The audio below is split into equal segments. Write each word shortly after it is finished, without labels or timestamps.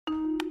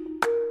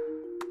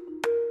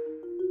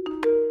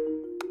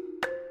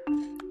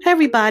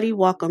Everybody,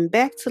 welcome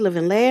back to Live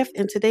and Laugh.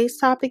 And today's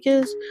topic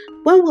is,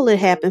 when will it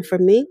happen for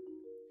me?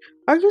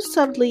 Are you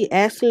subtly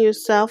asking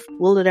yourself,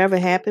 will it ever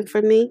happen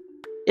for me?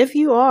 If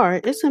you are,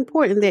 it's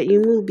important that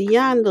you move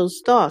beyond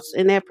those thoughts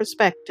and that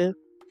perspective.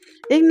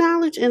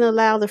 Acknowledge and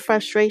allow the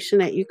frustration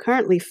that you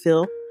currently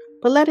feel,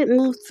 but let it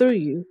move through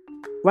you.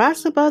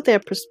 Rise above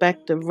that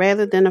perspective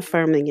rather than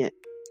affirming it.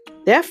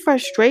 That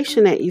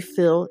frustration that you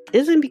feel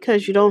isn't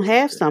because you don't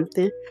have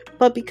something,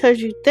 but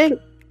because you think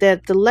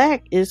that the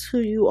lack is who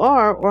you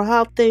are or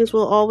how things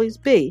will always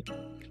be,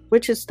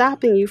 which is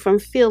stopping you from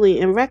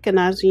feeling and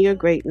recognizing your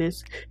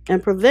greatness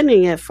and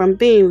preventing it from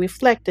being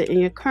reflected in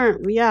your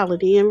current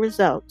reality and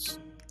results.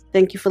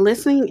 Thank you for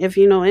listening. If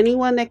you know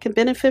anyone that can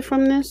benefit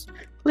from this,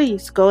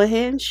 please go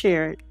ahead and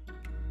share it.